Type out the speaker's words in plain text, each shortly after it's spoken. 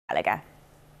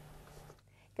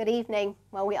Good evening.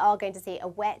 Well, we are going to see a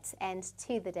wet end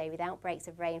to the day with outbreaks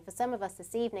of rain for some of us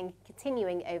this evening,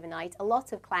 continuing overnight. A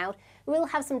lot of cloud. We will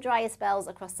have some drier spells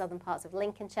across southern parts of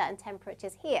Lincolnshire, and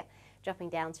temperatures here dropping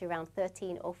down to around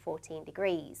 13 or 14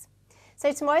 degrees.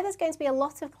 So tomorrow there's going to be a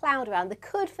lot of cloud around. There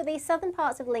could, for the southern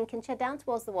parts of Lincolnshire down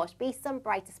towards the Wash, be some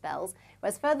brighter spells,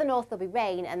 whereas further north there'll be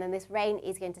rain, and then this rain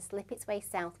is going to slip its way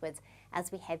southwards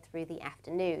as we head through the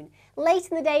afternoon. Late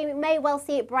in the day we may well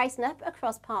see it brighten up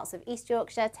across parts of East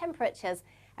Yorkshire. Temperatures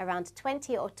around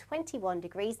 20 or 21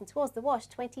 degrees, and towards the Wash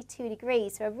 22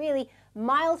 degrees. So a really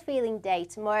mild feeling day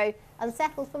tomorrow,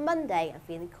 unsettled for Monday and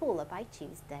feeling cooler by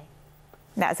Tuesday.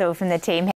 That's all from the team.